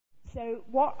So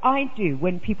what I do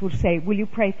when people say, will you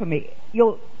pray for me?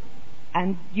 You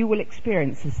will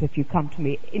experience this if you come to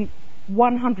me. In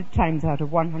 100 times out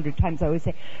of 100 times I always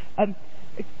say,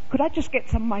 could I just get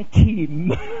some of my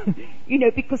team?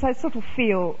 Because I sort of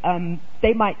feel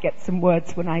they might get some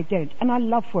words when I don't. And I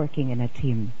love working in a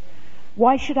team.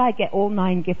 Why should I get all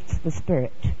 9 gifts of the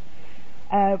Spirit?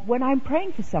 When I'm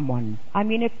praying for someone,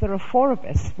 if there are 4 of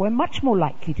us, we're much more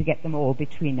likely to get them all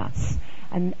between us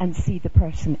and see the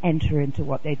person enter into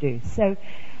what they do. So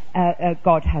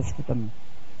God has for them.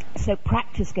 So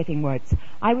practice getting words.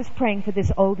 I was praying for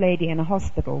this old lady in a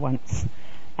hospital once,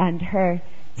 and her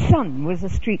son was a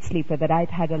street sleeper that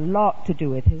I'd had a lot to do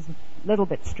with. He's a little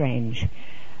bit strange.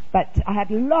 But I had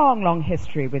long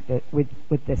history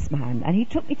with this man, and he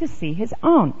took me to see his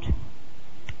aunt.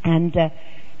 And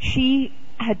she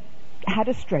had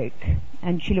a stroke,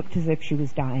 and she looked as if she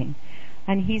was dying.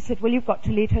 And he said, well, you've got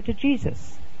to lead her to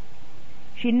Jesus.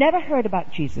 She never heard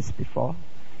about Jesus before.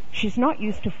 She's not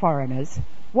used to foreigners.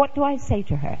 What do I say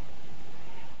to her?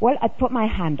 Well, I put my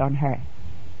hand on her.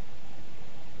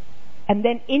 And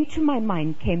then into my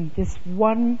mind came this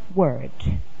one word.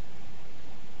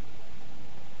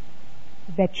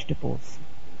 Vegetables.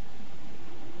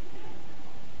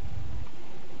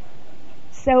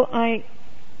 So I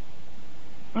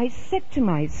said to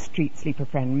my street sleeper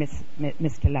friend,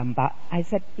 Mr. Lambert, I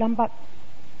said, Lambert,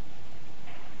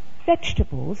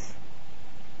 vegetables?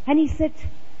 And he said,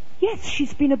 yes,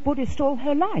 she's been a Buddhist all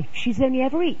her life. She's only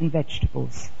ever eaten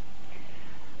vegetables.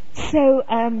 So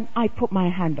I put my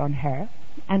hand on her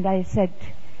and I said,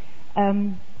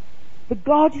 the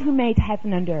God who made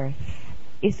heaven and earth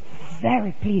is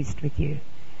very pleased with you.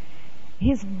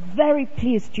 He's very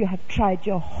pleased you have tried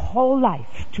your whole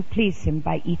life to please him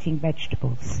by eating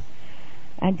vegetables.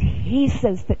 And he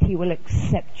says that he will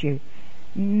accept you,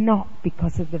 not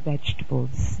because of the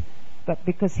vegetables, but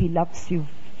because he loves you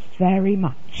very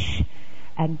much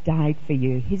and died for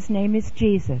you. His name is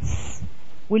Jesus.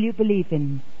 Will you believe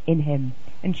in him?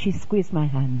 And she squeezed my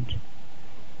hand,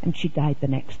 and she died the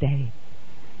next day.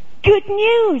 Good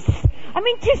news!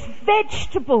 Just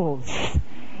vegetables.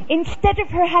 Instead of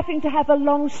her having to have a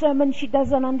long sermon she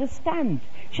doesn't understand,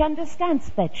 she understands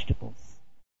vegetables.